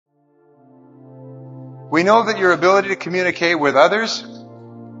We know that your ability to communicate with others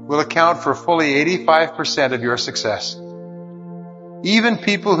will account for fully 85% of your success. Even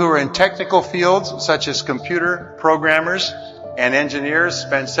people who are in technical fields such as computer programmers and engineers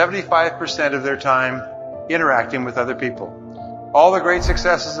spend 75% of their time interacting with other people. All the great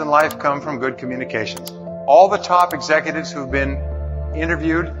successes in life come from good communications. All the top executives who've been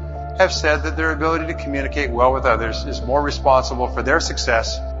interviewed have said that their ability to communicate well with others is more responsible for their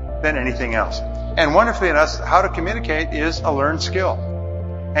success than anything else. And wonderfully enough, how to communicate is a learned skill.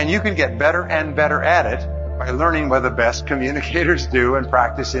 And you can get better and better at it by learning what the best communicators do and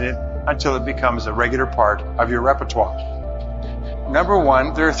practicing it until it becomes a regular part of your repertoire. Number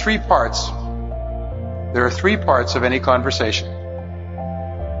one, there are three parts. There are three parts of any conversation.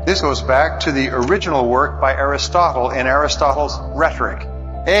 This goes back to the original work by Aristotle in Aristotle's Rhetoric.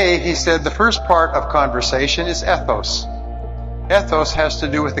 He said the first part of conversation is ethos. Ethos has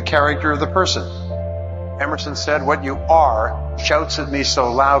to do with the character of the person. Emerson said, "What you are shouts at me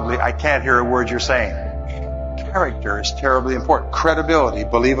so loudly I can't hear a word you're saying." Character is terribly important. Credibility,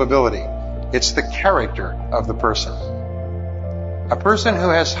 believability. It's the character of the person. A person who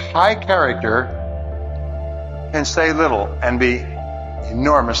has high character can say little and be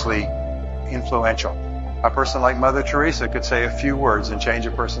enormously influential. A person like Mother Teresa could say a few words and change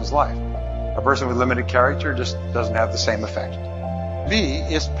a person's life. A person with limited character just doesn't have the same effect. B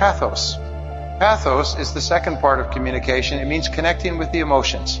is pathos. Pathos is the second part of communication. It means connecting with the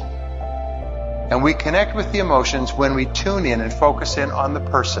emotions. And we connect with the emotions when we tune in and focus in on the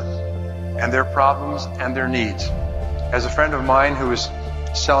person and their problems and their needs. As a friend of mine who was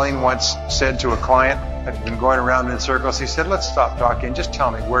selling once said to a client, had been going around in circles, he said, "Let's stop talking, just tell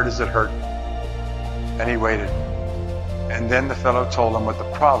me, where does it hurt?" And he waited. And then the fellow told him what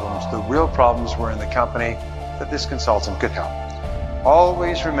the real problems were in the company that this consultant could help.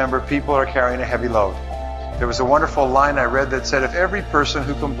 Always remember, people are carrying a heavy load. There was a wonderful line I read that said, if every person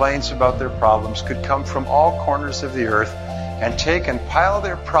who complains about their problems could come from all corners of the earth and take and pile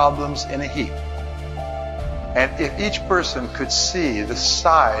their problems in a heap, and if each person could see the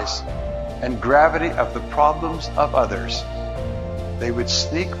size and gravity of the problems of others, they would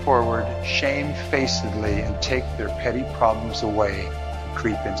sneak forward shamefacedly and take their petty problems away and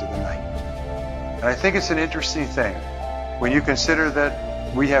creep into the night. And I think it's an interesting thing when you consider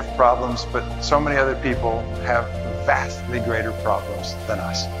that we have problems, but so many other people have vastly greater problems than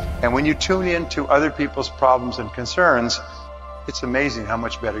us. And when you tune in to other people's problems and concerns, it's amazing how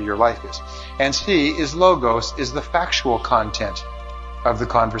much better your life is. And C is logos, is the factual content of the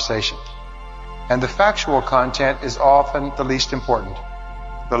conversation. And the factual content is often the least important,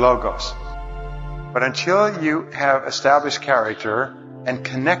 the logos. But until you have established character and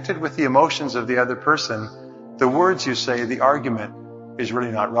connected with the emotions of the other person, the words you say, the argument, is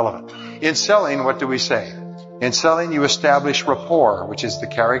really not relevant. In selling, what do we say? In selling, you establish rapport, which is the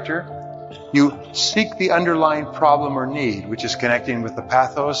character. You seek the underlying problem or need, which is connecting with the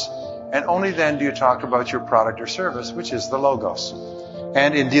pathos. And only then do you talk about your product or service, which is the logos.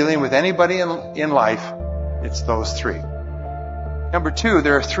 And in dealing with anybody in life, it's those three. Number two,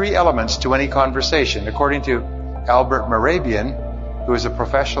 there are three elements to any conversation. According to Albert Mehrabian, who is a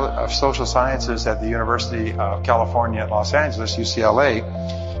professor of social sciences at the University of California at Los Angeles, UCLA,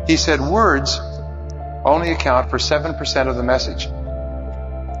 he said words only account for 7% of the message.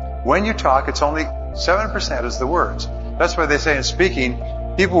 When you talk, it's only 7% is the words. That's why they say in speaking,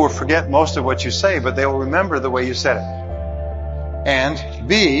 people will forget most of what you say, but they will remember the way you said it. And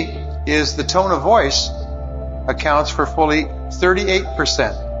B is the tone of voice accounts for fully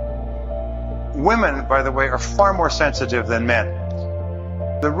 38%. Women, by the way, are far more sensitive than men.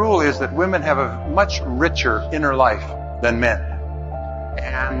 The rule is that women have a much richer inner life than men.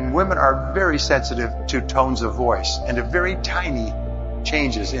 And women are very sensitive to tones of voice and to very tiny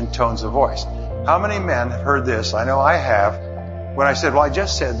changes in tones of voice. How many men have heard this? I know I have. When I said, well, I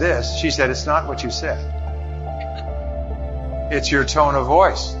just said this, she said, it's not what you said. It's your tone of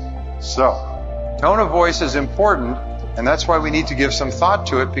voice. So, tone of voice is important, and that's why we need to give some thought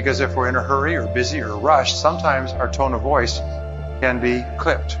to it, because if we're in a hurry or busy or rushed, sometimes our tone of voice can be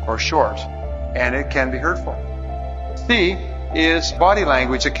clipped or short, and it can be hurtful. C is body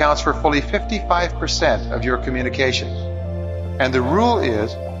language accounts for fully 55% of your communication. And the rule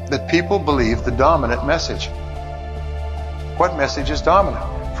is that people believe the dominant message. What message is dominant?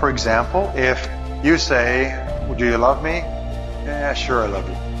 For example, if you say, well, do you love me? Yeah, sure, I love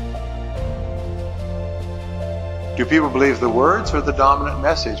you. Do people believe the words or the dominant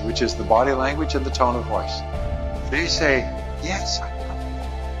message, which is the body language and the tone of voice? They say, yes, I love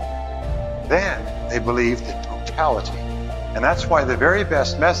you. Then they believe the totality And that's why the very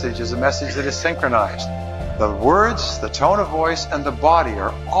best message is a message that is synchronized. The words, the tone of voice, and the body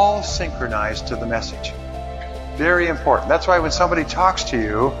are all synchronized to the message. Very important. That's why when somebody talks to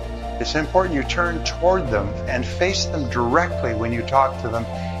you, it's important you turn toward them and face them directly when you talk to them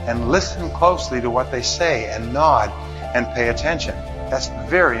and listen closely to what they say and nod and pay attention. That's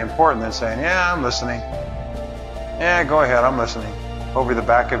very important than saying, yeah, I'm listening. Yeah, go ahead, I'm listening. Over the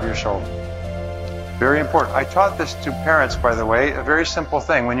back of your shoulder. Very important. I taught this to parents, by the way, a very simple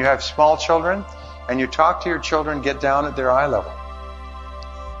thing. When you have small children and you talk to your children, get down at their eye level.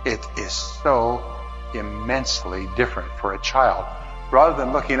 It is so immensely different for a child, rather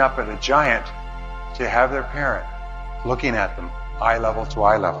than looking up at a giant, to have their parent looking at them eye level to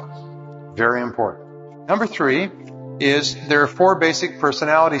eye level. Very important. Number 3 is there are 4 basic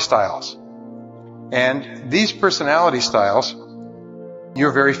personality styles. And these personality styles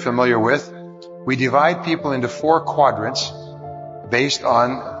you're very familiar with. We divide people into 4 quadrants based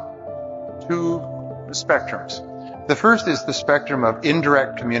on 2 spectrums. The first is the spectrum of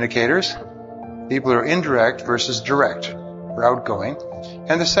indirect communicators, people who are indirect versus direct, or outgoing.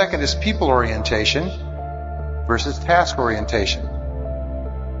 And the second is people orientation versus task orientation.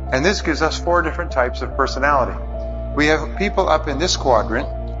 And this gives us 4 different types of personality. We have people up in this quadrant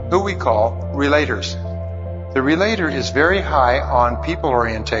who we call relators. The relator is very high on people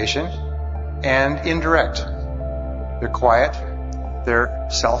orientation and indirect. They're quiet, they're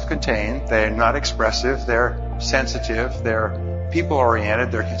self-contained, they're not expressive, they're sensitive, they're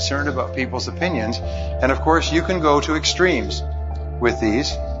people-oriented, they're concerned about people's opinions. And of course, you can go to extremes with these.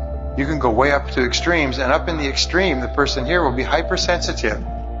 You can go way up to extremes, and up in the extreme, the person here will be hypersensitive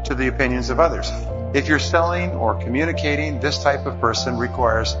to the opinions of others. If you're selling or communicating, this type of person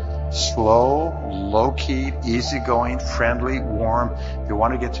requires slow, low-key, easygoing, friendly, warm. They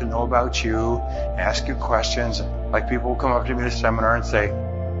want to get to know about you, ask you questions. Like people will come up to me at a seminar and say,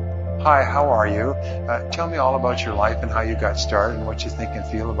 hi, how are you? Tell me all about your life and how you got started and what you think and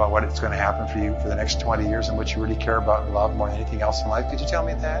feel about what it's going to happen for you for the next 20 years and what you really care about and love more than anything else in life. Could you tell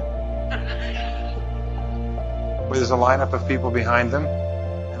me that? Where there's a lineup of people behind them.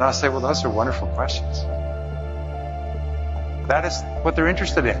 And I'll say, well, those are wonderful questions. That is what they're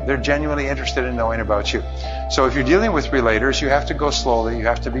interested in. They're genuinely interested in knowing about you. So if you're dealing with relators, you have to go slowly. You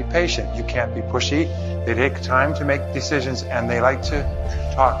have to be patient. You can't be pushy. They take time to make decisions, and they like to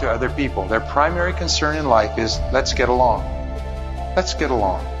talk to other people. Their primary concern in life is, let's get along. Let's get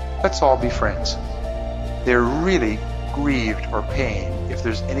along. Let's all be friends. They're really grieved or pained if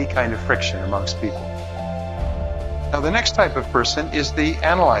there's any kind of friction amongst people. Now, the next type of person is the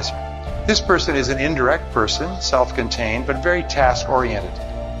analyzer. This person is an indirect person, self-contained, but very task-oriented.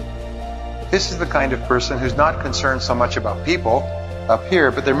 This is the kind of person who's not concerned so much about people up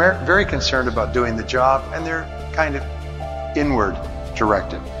here, but they're very concerned about doing the job, and they're kind of inward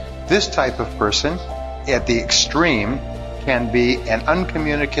directed. This type of person, at the extreme, can be an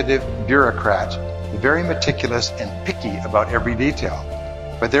uncommunicative bureaucrat, very meticulous and picky about every detail.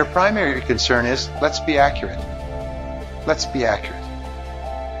 But their primary concern is, let's be accurate. Let's be accurate.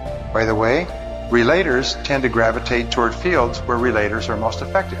 By the way, relators tend to gravitate toward fields where relators are most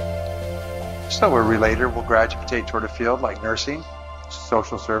effective. So a relator will gravitate toward a field like nursing,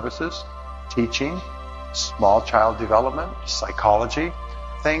 social services, teaching, small child development, psychology,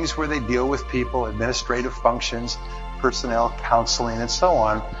 things where they deal with people, administrative functions, personnel counseling, and so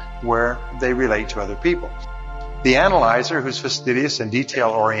on, where they relate to other people. The analyzer, who's fastidious and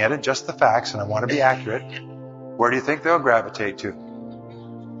detail-oriented, just the facts, and I want to be accurate, where do you think they'll gravitate to?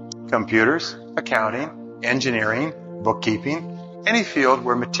 Computers, accounting, engineering, bookkeeping, any field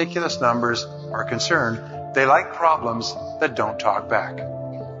where meticulous numbers are concerned. They like problems that don't talk back.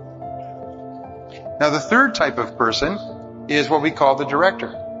 Now, the third type of person is what we call the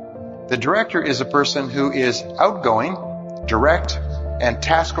director. The director is a person who is outgoing, direct, and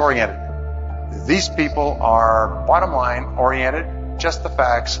task-oriented. These people are bottom-line oriented, just the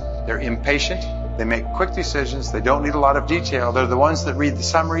facts. They're impatient. They make quick decisions. They don't need a lot of detail. They're the ones that read the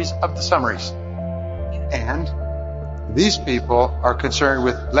summaries of the summaries. And these people are concerned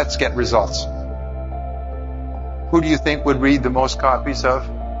with, let's get results. Who do you think would read the most copies of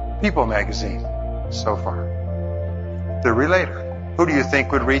People magazine so far? The relator. Who do you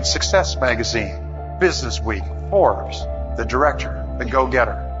think would read Success magazine, Business Week, Forbes? The director, the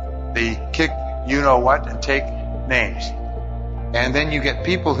go-getter, the kick you-know-what and take names. And then you get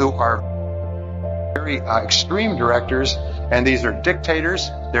people who are very extreme directors, and these are dictators.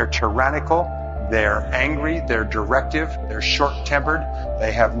 They're tyrannical, they're angry, they're directive, they're short-tempered,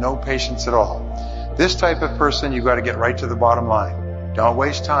 they have no patience at all. This type of person, you've got to get right to the bottom line. Don't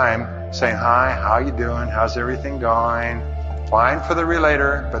waste time saying, hi, how you doing, how's everything going, Fine for the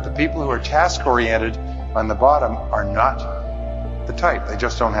relator, but the people who are task-oriented on the bottom are not the type. They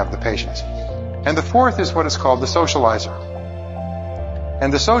just don't have the patience. And the fourth is what is called the socializer.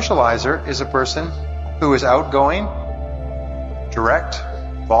 And the socializer is a person who is outgoing, direct,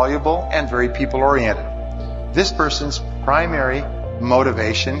 voluble, and very people-oriented. This person's primary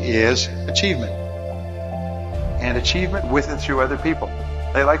motivation is achievement. And achievement with and through other people.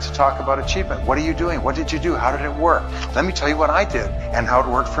 They like to talk about achievement. What are you doing? What did you do? How did it work? Let me tell you what I did and how it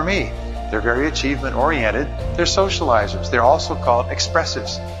worked for me. They're very achievement-oriented. They're socializers. They're also called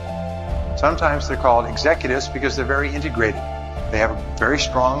expressives. Sometimes they're called executives because they're very integrated. They have a very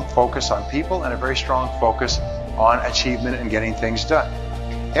strong focus on people and a very strong focus on achievement and getting things done.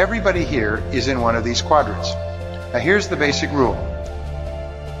 Everybody here is in one of these quadrants. Now here's the basic rule.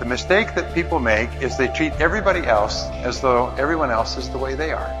 The mistake that people make is they treat everybody else as though everyone else is the way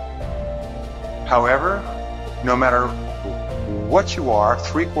they are. However, no matter what you are,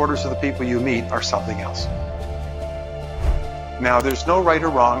 3/4 of the people you meet are something else. Now, there's no right or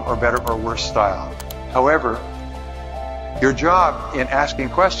wrong or better or worse style. However, your job in asking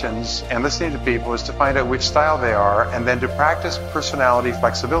questions and listening to people is to find out which style they are and then to practice personality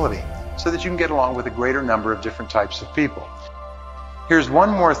flexibility so that you can get along with a greater number of different types of people. Here's one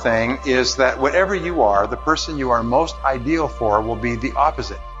more thing, is that whatever you are, the person you are most ideal for will be the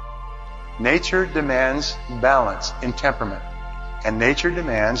opposite. Nature demands balance in temperament, and nature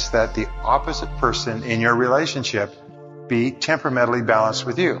demands that the opposite person in your relationship be temperamentally balanced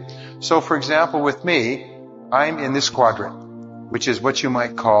with you. So for example, with me, I'm in this quadrant, which is what you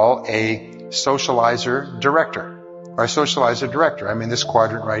might call a socializer director, or a socializer director. I'm in this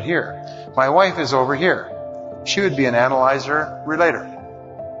quadrant right here. My wife is over here. She would be an analyzer relator.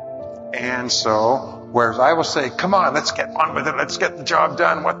 And so, whereas I will say, come on, let's get on with it, let's get the job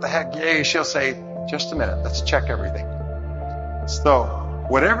done, what the heck, yay, she'll say, just a minute, let's check everything. So,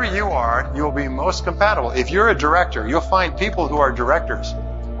 whatever you are, you'll be most compatible. If you're a director, you'll find people who are directors,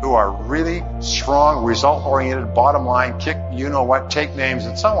 who are really strong, result-oriented, bottom line, kick, you know what, take names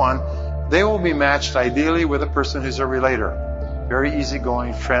and so on. They will be matched ideally with a person who's a relator. Very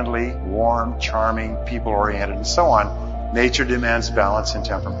easygoing, friendly, warm, charming, people-oriented, and so on. Nature demands balance and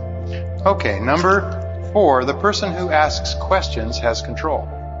temperament. Okay, number 4, the person who asks questions has control.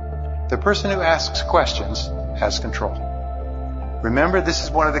 The person who asks questions has control. Remember, this is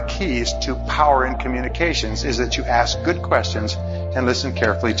one of the keys to power in communications, is that you ask good questions and listen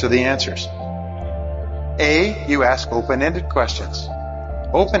carefully to the answers. A, you ask open-ended questions.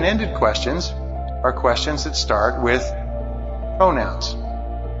 Open-ended questions are questions that start with pronouns.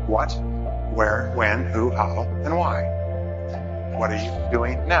 What, where, when, who, how, and why. What are you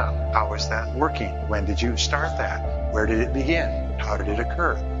doing now? How is that working? When did you start that? Where did it begin? How did it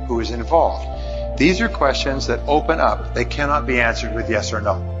occur? Who is involved? These are questions that open up. They cannot be answered with yes or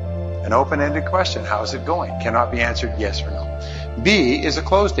no. An open-ended question, how is it going? Cannot be answered yes or no. B is a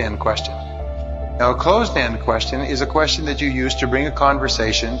closed-end question. Now, a closed-end question is a question that you use to bring a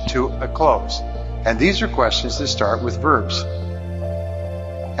conversation to a close. And these are questions that start with verbs.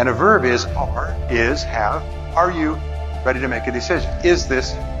 And a verb is are, is, have. Are you ready to make a decision? Is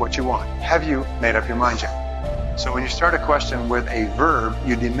this what you want? Have you made up your mind yet? So when you start a question with a verb,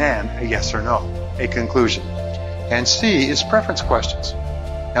 you demand a yes or no, a conclusion. And C is preference questions.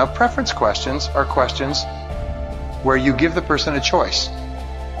 Now, preference questions are questions where you give the person a choice.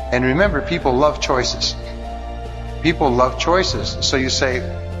 And remember, people love choices. People love choices. So you say,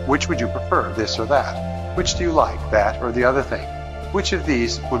 which would you prefer, this or that? Which do you like, that or the other thing? Which of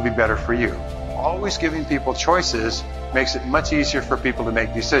these would be better for you? Always giving people choices makes it much easier for people to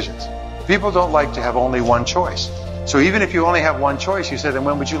make decisions. People don't like to have only one choice. So even if you only have one choice, you say, then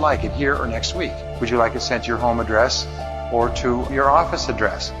when would you like it, here or next week? Would you like it sent to your home address or to your office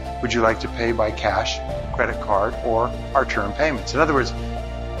address? Would you like to pay by cash, credit card, or our term payments? In other words,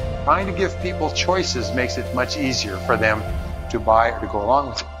 trying to give people choices makes it much easier for them to buy or to go along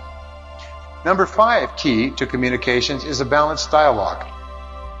with it. Number 5 key to communications is a balanced dialogue.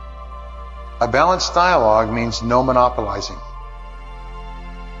 A balanced dialogue means no monopolizing.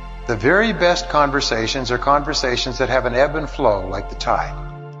 The very best conversations are conversations that have an ebb and flow like the tide.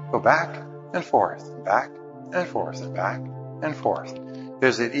 Go back and forth, back and forth, and back and forth.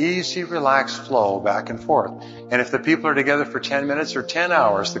 There's an easy, relaxed flow back and forth. And if the people are together for 10 minutes or 10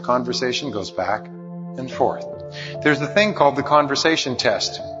 hours, the conversation goes back and forth. There's a thing called the conversation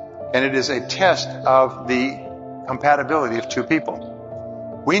test. And it is a test of the compatibility of two people.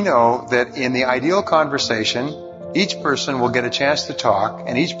 We know that in the ideal conversation, each person will get a chance to talk,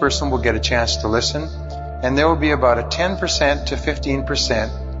 and each person will get a chance to listen, and there will be about a 10% to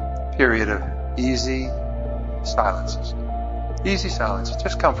 15% period of easy silences. Easy silence. It's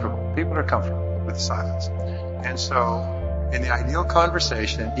just comfortable. People are comfortable with silence. And so, in the ideal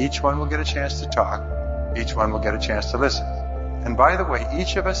conversation, each one will get a chance to talk. Each one will get a chance to listen. And by the way,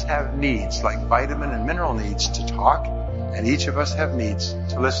 each of us have needs, like vitamin and mineral needs, to talk, and each of us have needs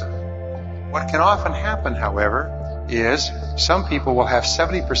to listen. What can often happen, however, is some people will have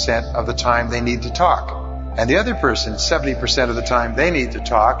 70% of the time they need to talk, and the other person 70% of the time they need to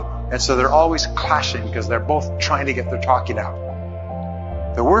talk, and so they're always clashing because they're both trying to get their talking out.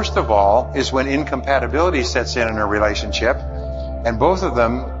 The worst of all is when incompatibility sets in a relationship, and both of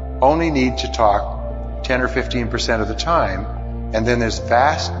them only need to talk 10 or 15% of the time, and then there's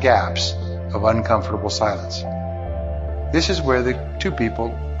vast gaps of uncomfortable silence. This is where the two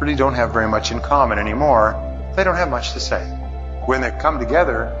people really don't have very much in common anymore. They don't have much to say. When they come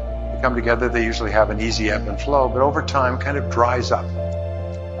together, they usually have an easy ebb and flow, but over time kind of dries up.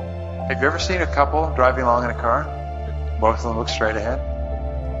 Have you ever seen a couple driving along in a car? Both of them look straight ahead.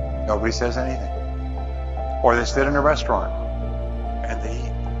 Nobody says anything. Or they sit in a restaurant and they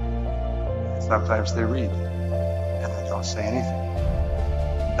eat. And sometimes they read and they don't say anything.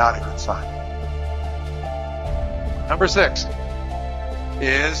 Not a good sign. Number 6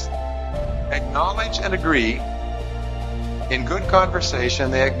 is acknowledge and agree. In good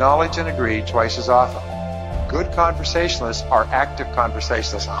conversation, they acknowledge and agree twice as often. Good conversationalists are active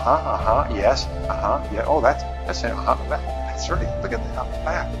conversationalists. Yes, yeah. Oh, that's it. That's really, look at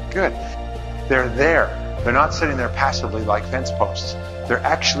that. Good. They're there. They're not sitting there passively like fence posts. They're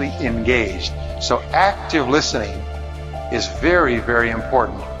actually engaged. So active listening is very, very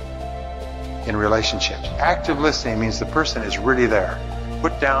important in relationships. Active listening means the person is really there.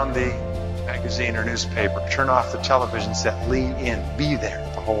 Put down the magazine or newspaper, turn off the television set, lean in, be there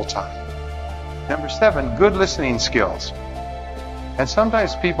the whole time. Number 7, good listening skills. And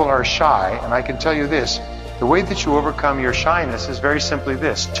sometimes people are shy, and I can tell you this, the way that you overcome your shyness is very simply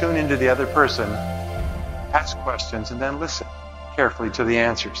this: tune into the other person, ask questions, and then listen carefully to the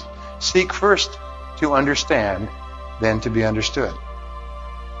answers. Seek first to understand, then to be understood.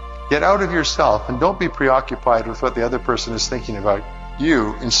 Get out of yourself and don't be preoccupied with what the other person is thinking about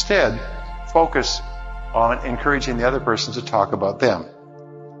you. Instead, focus on encouraging the other person to talk about them.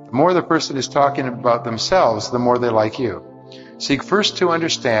 The more the person is talking about themselves, the more they like you. Seek first to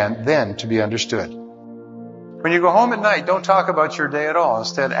understand, then to be understood. When you go home at night, don't talk about your day at all.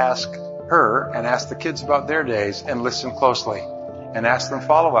 Instead, ask her and ask the kids about their days and listen closely. And ask them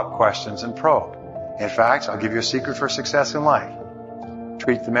follow-up questions and probe. In fact, I'll give you a secret for success in life.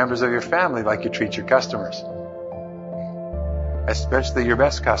 Treat the members of your family like you treat your customers. Especially your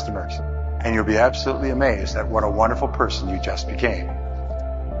best customers. And you'll be absolutely amazed at what a wonderful person you just became.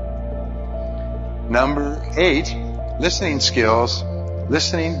 Number 8, listening skills.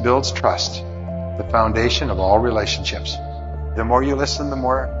 Listening builds trust, the foundation of all relationships. The more you listen, the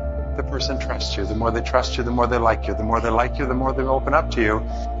more the person trusts you. The more they trust you, the more they like you. The more they like you, the more they open up to you.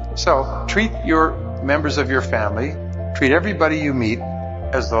 So treat your members of your family, treat everybody you meet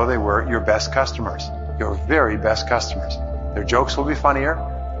as though they were your best customers, your very best customers. Their jokes will be funnier.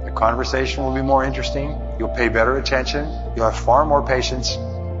 The conversation will be more interesting. You'll pay better attention. You'll have far more patience.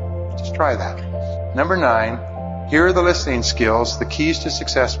 Just try that. Number 9, here are the listening skills, the keys to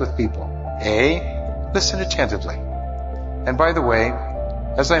success with people. A, listen attentively. And by the way,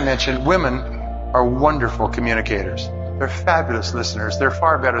 as I mentioned, women are wonderful communicators. They're fabulous listeners. They're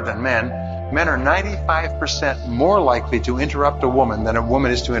far better than men. Men are 95% more likely to interrupt a woman than a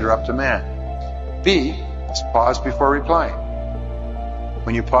woman is to interrupt a man. B, is pause before replying.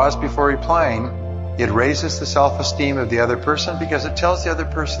 When you pause before replying, it raises the self-esteem of the other person because it tells the other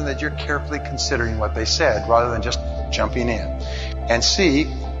person that you're carefully considering what they said rather than just jumping in. And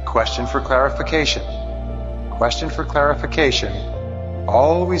C, question for clarification. Question for clarification.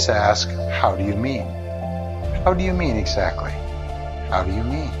 Always ask, how do you mean? How do you mean exactly? How do you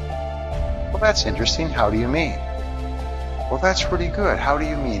mean? Well, that's interesting. How do you mean? Well, that's really good. How do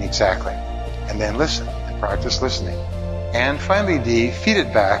you mean exactly? And then listen and practice listening. And finally, D, feed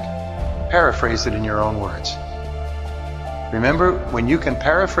it back, paraphrase it in your own words. Remember, when you can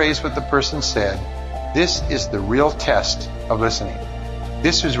paraphrase what the person said, this is the real test of listening.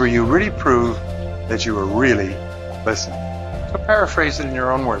 This is where you really prove that you were really listening. So paraphrase it in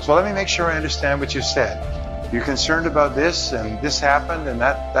your own words. Well, let me make sure I understand what you said. You're concerned about this, and this happened, and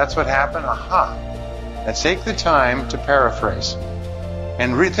that's what happened? Aha. And take the time to paraphrase.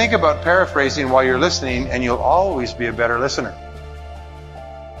 And think about paraphrasing while you're listening, and you'll always be a better listener.